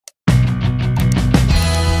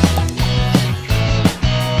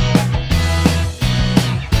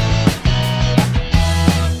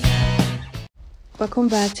Welcome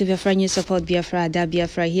back to Biafra News Support Biafra.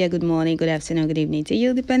 Biafra here. Good morning, good afternoon, good evening to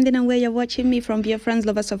you, depending on where you're watching me from. Biafrans,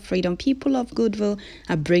 lovers of freedom, people of goodwill,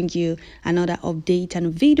 I bring you another update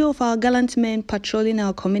and video of our gallant men patrolling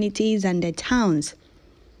our communities and their towns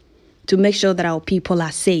to make sure that our people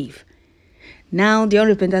are safe. Now, the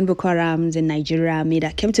unrepentant Boko Harams in Nigeria army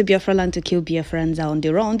that came to Biafra land to kill Biafrans are on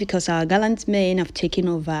the run because our gallant men have taken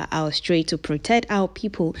over our strait to protect our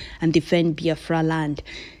people and defend Biafra land.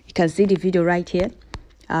 You can see the video right here.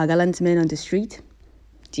 Our gallant men on the street.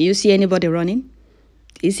 Do you see anybody running?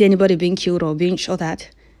 Do you see anybody being killed or being shot at?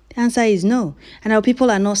 The answer is no. And our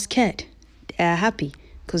people are not scared. They are happy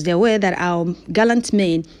because they're aware that our gallant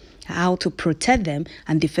men are out to protect them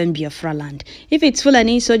and defend Biafra land. If it's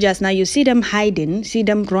Fulani soldiers now, you see them hiding, see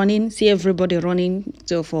them running, see everybody running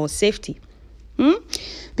for safety.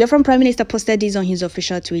 Biafran Prime Minister posted this on his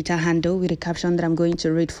official Twitter handle with a caption that I'm going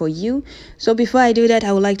to read for you. So before I do that,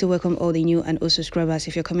 I would like to welcome all the new and old subscribers.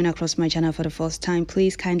 If you're coming across my channel for the first time,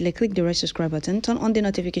 please kindly click the red subscribe button, turn on the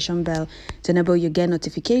notification bell to enable you get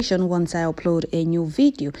notification once I upload a new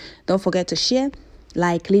video. Don't forget to share,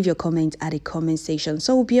 like, leave your comment at the comment section.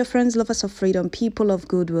 So Biafrans, lovers of freedom, people of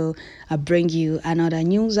goodwill, I bring you another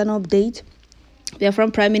news and update.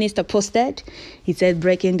 Biafran Prime Minister posted, he said,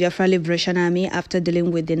 breaking Biafra Liberation Army after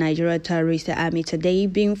dealing with the Nigerian terrorist army today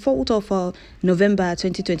being 4th of November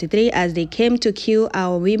 2023 as they came to kill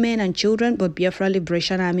our women and children, but Biafra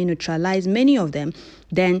Liberation Army neutralized many of them,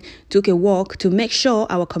 then took a walk to make sure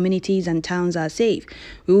our communities and towns are safe.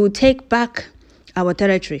 We will take back our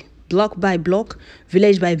territory, block by block,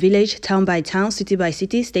 village by village, town by town, city by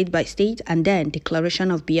city, state by state, and then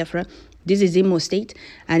declaration of Biafra. This is Imo State,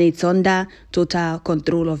 and it's under total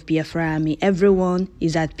control of Biafra Army. Everyone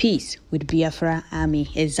is at peace with Biafra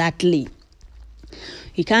Army. Exactly.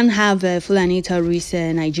 You can't have Fulani terrorists,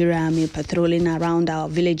 Nigeria Army patrolling around our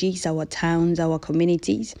villages, our towns, our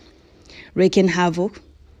communities, wreaking havoc,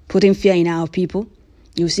 putting fear in our people.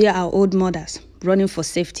 You see our old mothers running for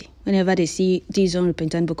safety whenever they see these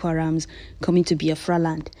unrepentant Boko Harams coming to Biafra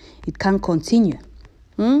land. It can't continue.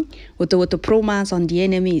 Wotowoto promise on the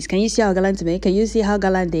enemies. Can you see how gallant men? Can you see how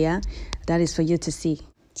gallant they are? That is for you to see.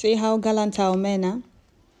 See how gallant our men are.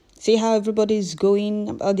 See how everybody is going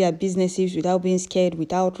about their businesses without being scared,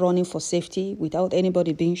 without running for safety, without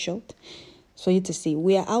anybody being shot. So you to see,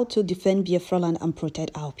 we are out to defend Biafra land and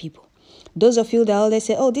protect our people. Those of you that always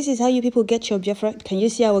say, "Oh, this is how you people get your Biafra." Can you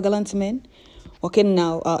see our gallant men walking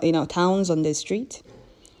now in our towns on the street?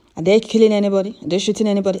 Are they killing anybody? Are they shooting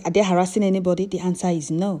anybody? Are they harassing anybody? The answer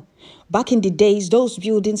is no. Back in the days, those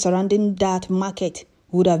buildings surrounding that market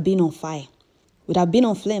would have been on fire, would have been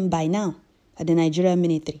on flame by now at the Nigerian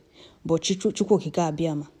military. But Chukwokika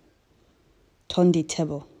Abiyama turned the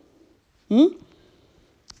table.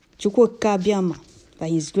 Chukwokika Abiyama, by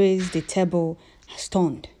his grace, the table has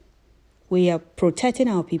turned. We are protecting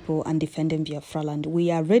our people and defending Biafra land.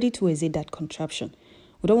 We are ready to exit that contraption.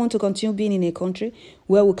 We don't want to continue being in a country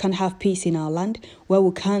where we can't have peace in our land, where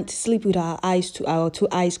we can't sleep with our two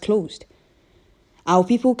eyes closed. Our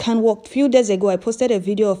people can't walk. A few days ago, I posted a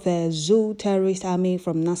video of a zoo terrorist army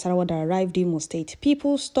from Nasarawa that arrived in Imo State.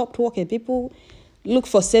 People stopped walking. People look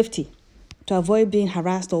for safety to avoid being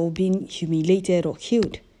harassed or being humiliated or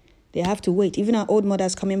killed. They have to wait. Even our old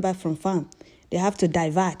mothers coming back from farm, they have to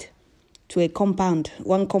divert to a compound,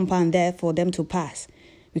 one compound there for them to pass.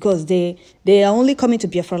 Because they are only coming to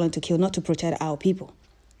Biafra land to kill, not to protect our people.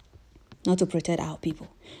 Not to protect our people.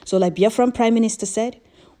 So like Biafran Prime Minister said,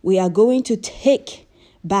 we are going to take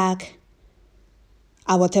back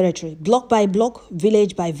our territory. Block by block,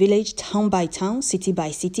 village by village, town by town, city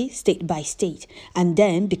by city, state by state. And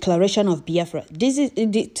then declaration of Biafra. This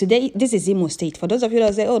is Imo State. For those of you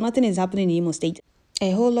that say, oh, nothing is happening in Imo State.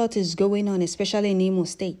 A whole lot is going on, especially in Imo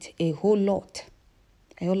State. A whole lot.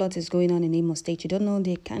 A whole lot is going on in Imo State. You don't know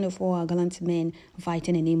the kind of all our gallant men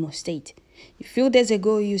fighting in Imo State. A few days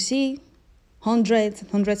ago, you see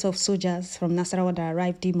hundreds of soldiers from Nasarawa that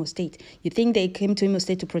arrived in Imo State. You think they came to Imo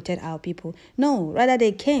State to protect our people? No, rather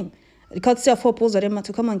they came. The courtesy of Opposite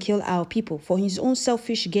to come and kill our people for his own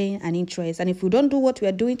selfish gain and interest. And if we don't do what we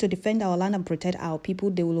are doing to defend our land and protect our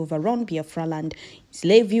people, they will overrun Biafra land,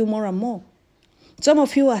 slave you more and more. Some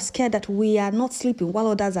of you are scared that we are not sleeping while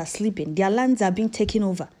others are sleeping. Their lands are being taken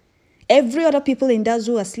over. Every other people in that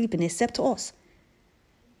zoo are sleeping except us.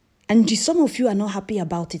 And some of you are not happy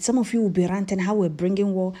about it. Some of you will be ranting how we're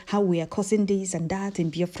bringing war, how we are causing this and that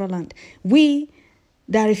in Biafra land. We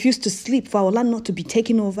that refuse to sleep for our land not to be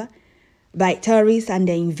taken over by terrorists and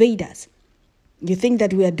the invaders. You think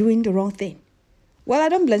that we are doing the wrong thing. Well, I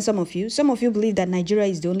don't blame some of you. Some of you believe that Nigeria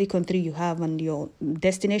is the only country you have and your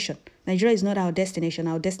destination. Nigeria is not our destination.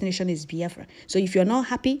 Our destination is Biafra. So if you're not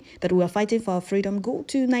happy that we are fighting for our freedom, go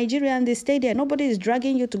to Nigeria and they stay there. Nobody is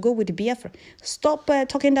dragging you to go with Biafra. Stop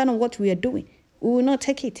talking down on what we are doing. We will not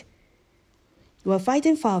take it. We are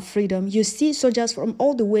fighting for our freedom. You see soldiers from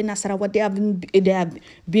all the way Nasarawa, they have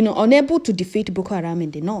been unable to defeat Boko Haram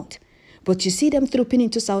in the north. But you see them trooping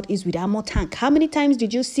into southeast with armor tank. How many times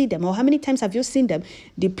did you see them, or how many times have you seen them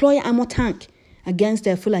deploy armor tank against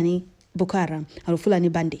the Fulani Boko Haram or Fulani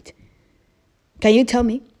bandit? Can you tell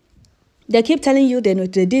me? They keep telling you they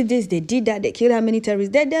did this, they did that, they killed how many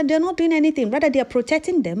terrorists. They're not doing anything. Rather, they are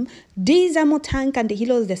protecting them. These armor tank and the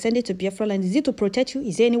helos they send it to Biafra land. Is it to protect you?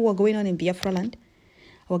 Is there any war going on in Biafra land?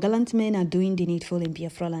 Our gallant men are doing the needful in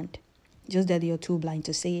Biafra land. Just that you're too blind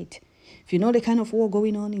to say it. If you know the kind of war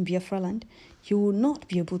going on in Biafra land, you will not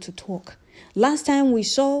be able to talk. Last time we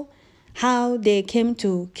saw how they came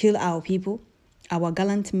to kill our people, our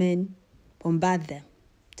gallant men bombarded them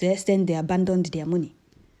to the extent they abandoned their money.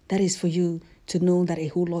 That is for you to know that a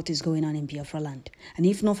whole lot is going on in Biafra land. And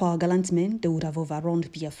if not for our gallant men, they would have overrun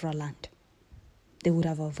Biafra land. They would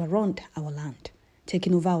have overrun our land,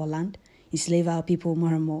 taken over our land, enslave our people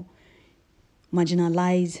more and more,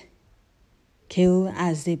 marginalize, kill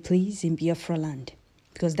as they please in Biafra land,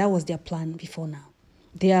 because that was their plan before now.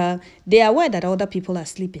 They are aware that other people are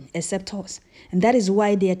sleeping except us, and that is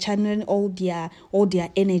why they are channeling all their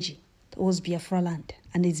energy towards Biafra land,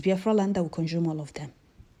 and it's Biafra land that will consume all of them.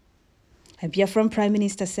 A Biafran Prime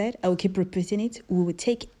Minister said, I will keep repeating it, we will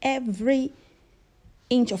take every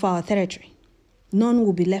inch of our territory. None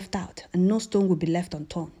will be left out, and no stone will be left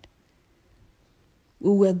unturned.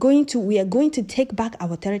 We are going to take back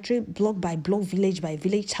our territory block by block, village by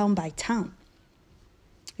village, town by town.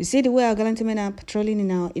 You see the way our gallant men are patrolling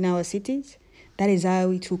in our cities? That is how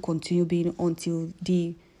it will continue being until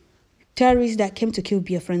the terrorists that came to kill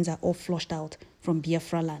Biafrans are all flushed out from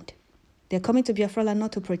Biafra land. They're coming to Biafra land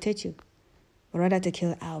not to protect you, but rather to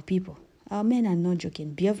kill our people. Our men are not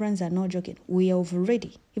joking. Biafrans are not joking. We are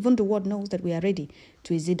ready. Even the world knows that we are ready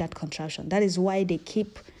to exit that contraction. That is why they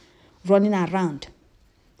keep running around,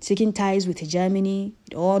 seeking ties with Germany,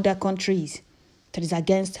 other countries that is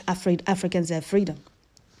against Africans' freedom.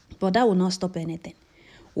 But that will not stop anything.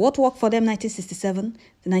 What worked for them 1967 to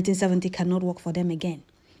 1970 cannot work for them again.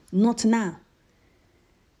 Not now.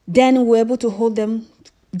 Then we were able to hold them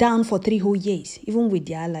down for 3 whole years, even with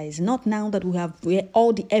the allies. Not now that we have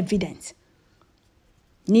all the evidence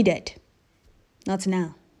needed. Not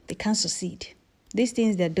now. They can't succeed. These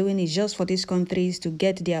things they're doing is just for these countries to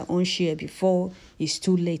get their own share before it's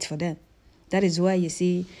too late for them. That is why you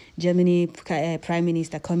see Germany Prime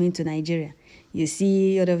Minister coming to Nigeria. You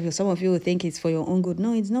see, some of you will think it's for your own good.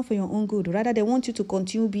 No, it's not for your own good. Rather, they want you to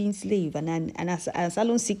continue being slave and as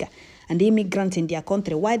asylum seeker and immigrant in their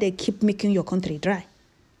country. Why they keep making your country dry?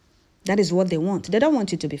 That is what they want. They don't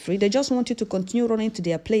want you to be free. They just want you to continue running to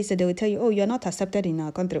their place, and they will tell you, oh, you're not accepted in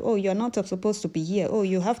our country. Oh, you're not supposed to be here. Oh,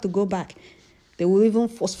 you have to go back. They will even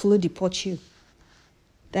forcefully deport you.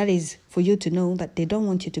 That is for you to know that they don't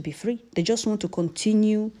want you to be free. They just want to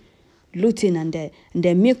continue looting, and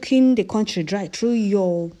they're milking the country dry through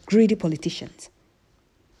your greedy politicians.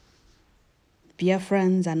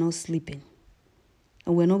 Biafrans are not sleeping.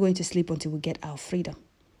 And we're not going to sleep until we get our freedom.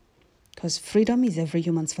 Because freedom is every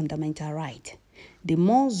human's fundamental right. The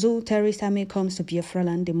more Zoo terrorist army comes to Biafra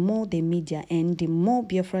land, the more they meet their end, the more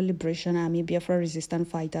Biafra Liberation Army, Biafra resistant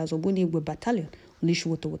fighters, Ogbunigwe battalion, unleash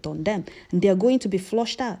Wotowoto on them. And they are going to be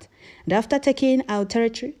flushed out. And after taking our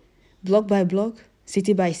territory, block by block,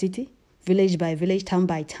 city by city, village by village, town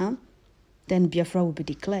by town, then Biafra will be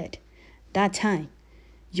declared. That time,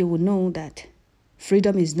 you will know that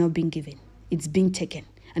freedom is not being given. It's being taken.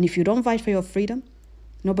 And if you don't fight for your freedom,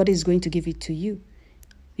 nobody is going to give it to you.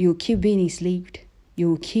 You'll keep being enslaved.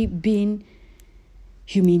 You'll keep being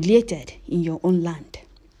humiliated in your own land.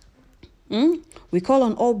 We call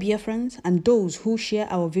on all Biafrans and those who share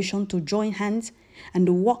our vision to join hands and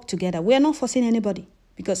to work together. We are not forcing anybody,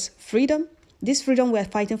 because freedom, this freedom we are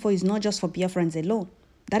fighting for, is not just for Biafrans alone.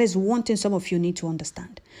 That is one thing some of you need to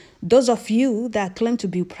understand. Those of you that claim to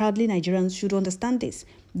be proudly Nigerians should understand this.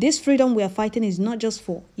 This freedom we are fighting is not just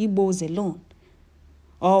for Igbos alone,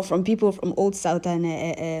 or from people from old southern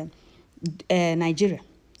Nigeria.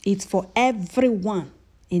 It's for everyone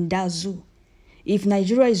in that zoo. If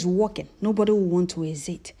Nigeria is working, nobody will want to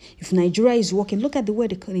exit. If Nigeria is working, look at the way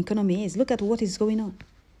the economy is. Look at what is going on.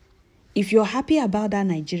 If you're happy about that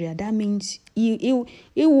Nigeria, that means you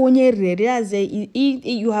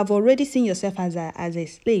have already seen yourself as a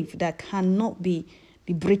slave that cannot be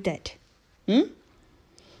liberated.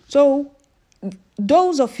 So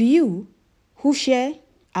those of you who share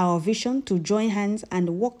our vision to join hands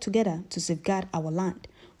and work together to safeguard our land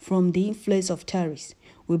from the influence of terrorists.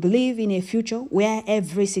 We believe in a future where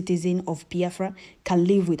every citizen of Biafra can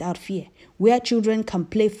live without fear, where children can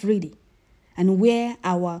play freely, and where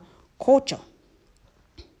our culture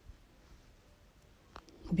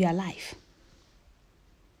will be alive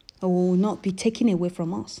or will not be taken away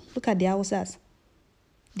from us. Look at the Hausas.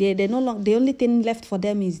 They're no longer, the only thing left for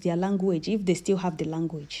them is their language, if they still have the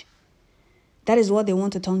language. That is what they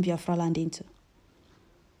want to turn Biafra land into.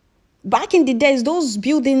 Back in the days, those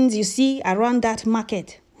buildings you see around that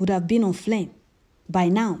market would have been on flame by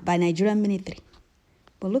now, by Nigerian military.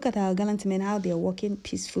 But look at our gallant men, how they are working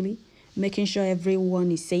peacefully, making sure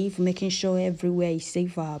everyone is safe, making sure everywhere is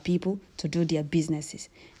safe for our people to do their businesses.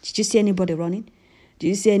 Did you see anybody running? Did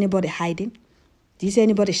you see anybody hiding? Did you see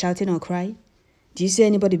anybody shouting or crying? Did you see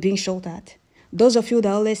anybody being shot at? Those of you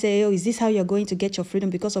that always say, oh, is this how you're going to get your freedom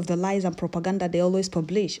because of the lies and propaganda they always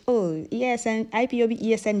publish? Oh, ESN, IPOB,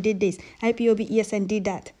 ESN did this. IPOB, ESN did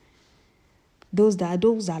that. Those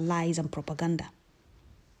are lies and propaganda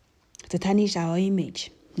to tarnish our image.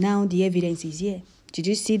 Now the evidence is here. Did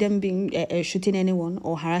you see them being shooting anyone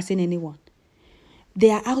or harassing anyone?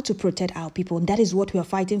 They are out to protect our people, and that is what we are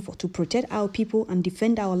fighting for, to protect our people and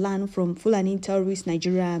defend our land from Fulani terrorist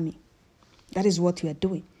Nigerian army. That is what we are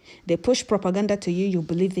doing. They push propaganda to you, you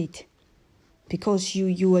believe it. Because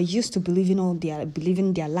you are used to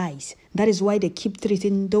believing their lies. That is why they keep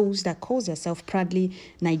treating those that call themselves proudly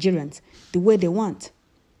Nigerians the way they want.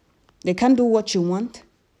 They can't do what you want.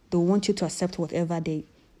 They want you to accept whatever they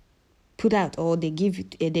put out or they give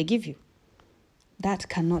you. That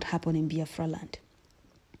cannot happen in Biafra land.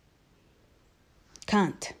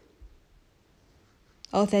 Can't.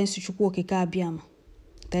 All thanks to Chukwuokike Abiyama.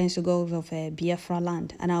 Thanks to God of Biafra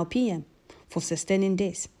land and our PM for sustaining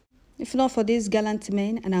this. If not for these gallant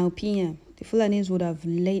men and our PM, the Fulanis would have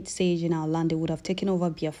laid siege in our land. They would have taken over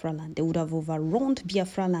Biafra land. They would have overrun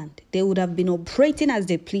Biafra land. They would have been operating as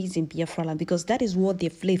they please in Biafra land, because that is what the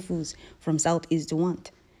flavors from Southeast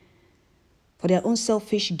want. For their own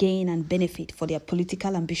selfish gain and benefit, for their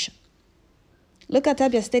political ambition. Look at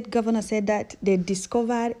Abia State Governor said that they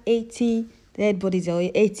discovered 80 dead bodies or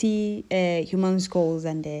 80 human skulls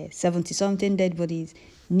and 70-something dead bodies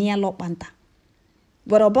near Lokpanta.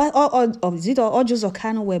 But Ojus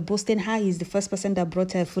Okano were boasting how he's the first person that brought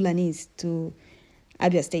Fulanis to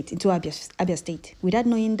Abia State, into Abia State, without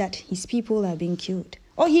knowing that his people are being killed.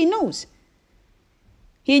 Oh, he knows.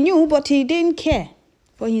 He knew, but he didn't care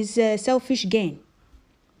for his selfish gain.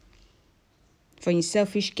 For his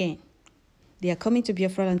selfish gain. They are coming to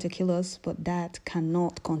Biafra land to kill us, but that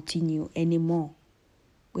cannot continue anymore.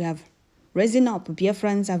 We have risen up,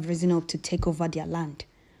 Biafrans have risen up to take over their land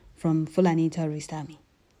from Fulani terrorist army.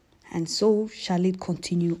 And so shall it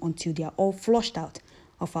continue until they are all flushed out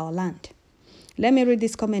of our land. Let me read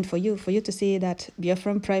this comment for you to say that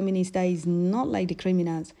Biafran Prime Minister is not like the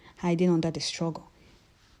criminals hiding under the struggle.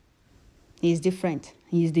 He is different.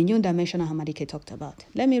 He is the new dimension Hamadike talked about.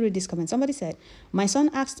 Let me read this comment. Somebody said, my son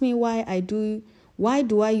asked me why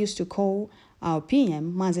do I used to call our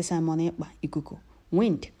PM Mazi Simon Ekpa Ikuku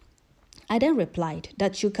wind. I then replied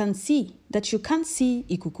that you can't see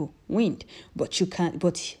Ikuku wind, but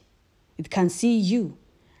it can see you.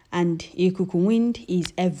 And Ikuku wind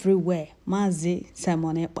is everywhere. Mazi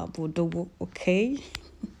Simon Ekpa Bodobo, okay?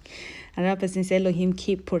 Another person said, Elohim,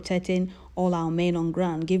 keep protecting all our men on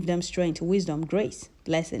ground. Give them strength, wisdom, grace,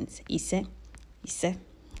 blessings. Ise.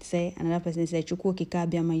 Another person said, Chukwuokike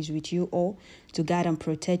Abiyama is with you all to guide and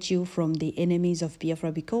protect you from the enemies of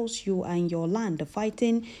Biafra, because you are in your land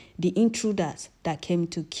fighting the intruders that came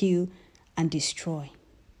to kill and destroy.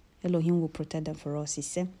 Elohim will protect them for us,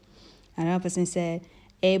 Ise. Another person said,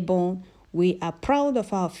 Airborne, we are proud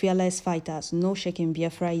of our fearless fighters. No shaking,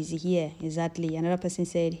 Biafra is here. Exactly. Another person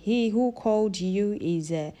said, he who called you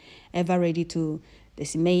is ever ready to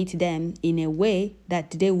decimate them in a way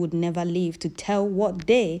that they would never live to tell what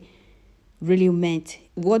they really meant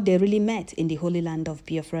in the holy land of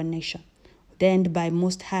Biafra nation. Then by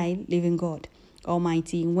Most High Living God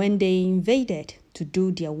Almighty, when they invaded to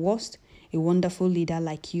do their worst, a wonderful leader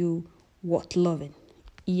like you, worth loving.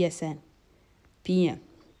 ESN. PM.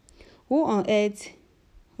 Who on earth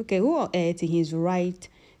in his right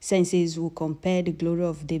senses will compare the glory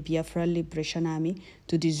of the Biafra Liberation Army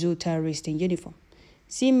to the zoo terrorists in uniform?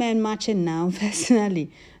 See men marching now,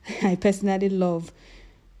 I personally love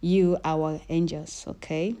you, our angels,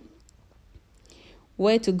 okay?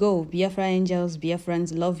 Where to go? Biafra angels,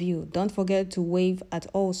 Biafrans love you. Don't forget to wave at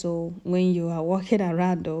also when you are walking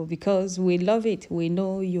around, though, because we love it. We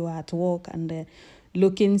know you are at work and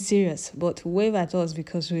looking serious, but wave at us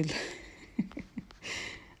because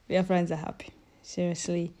Biafrans are happy.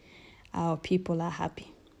 Seriously, our people are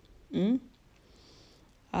happy.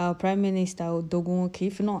 Our Prime Minister Odogunwoke,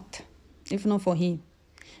 if not for him,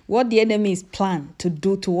 what the enemy is planned to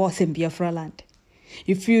do to us in Biafra land.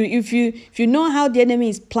 If you know how the enemy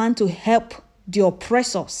is planned to help the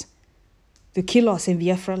oppressors to kill us in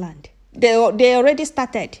Biafra land, they already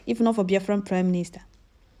started. If not for Biafran Prime Minister,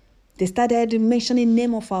 they started mentioning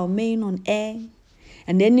name of our men on air,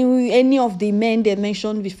 and any of the men they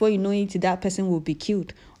mentioned, before you know it, that person will be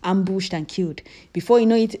killed, ambushed and killed. Before you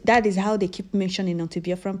know it, that is how they keep mentioning until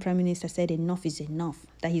Biafran Prime Minister said enough is enough,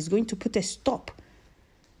 that he's going to put a stop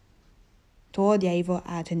to all their evil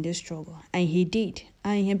art in this struggle. And he did.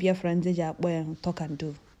 And he Biafran talk and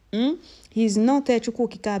do. He's not a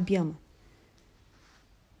Chukukika Biama.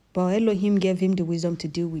 But Elohim gave him the wisdom to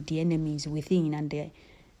deal with the enemies within and the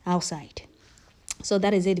outside. So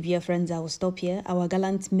that is it, Biafrans. I will stop here. Our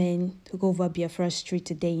gallant men took over Biafra Street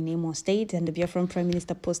today in Imo State, and the Biafran Prime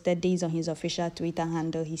Minister posted this on his official Twitter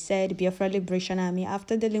handle. He said, Biafra Liberation Army,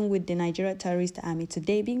 after dealing with the Nigeria terrorist army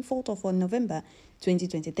today being fought off on November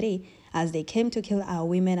 2023, as they came to kill our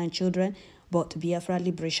women and children, but Biafra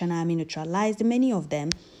Liberation Army neutralized many of them,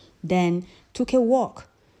 then took a walk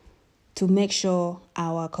to make sure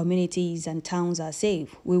our communities and towns are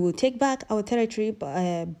safe. We will take back our territory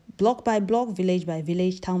block by block, village by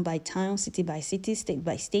village, town by town, city by city, state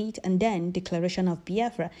by state, and then declaration of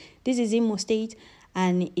Biafra. This is Imo State,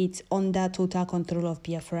 and it's under total control of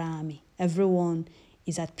Biafra Army. Everyone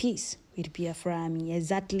is at peace with Biafra Army.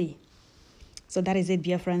 Exactly. So that is it,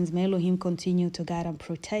 Biafrans. May Elohim continue to guide and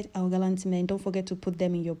protect our gallant men. Don't forget to put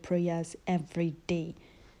them in your prayers every day.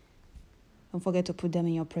 Don't forget to put them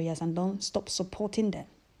in your prayers, and don't stop supporting them,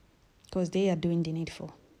 because they are doing the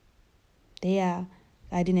needful. They are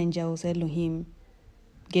guiding angels Elohim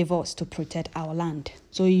gave us to protect our land.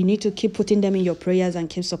 So you need to keep putting them in your prayers and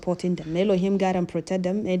keep supporting them. May Elohim guide and protect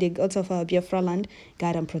them. May the gods of our Biafra land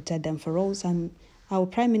guide and protect them for us. And our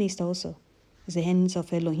Prime Minister also is the hands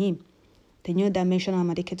of Elohim. The new dimension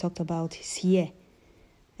Amadike talked about is here.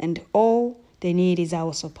 And all they need is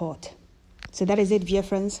our support. So that is it,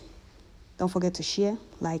 Biafrans. Don't forget to share,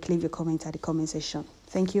 like, leave your comments at the comment section.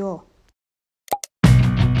 Thank you all.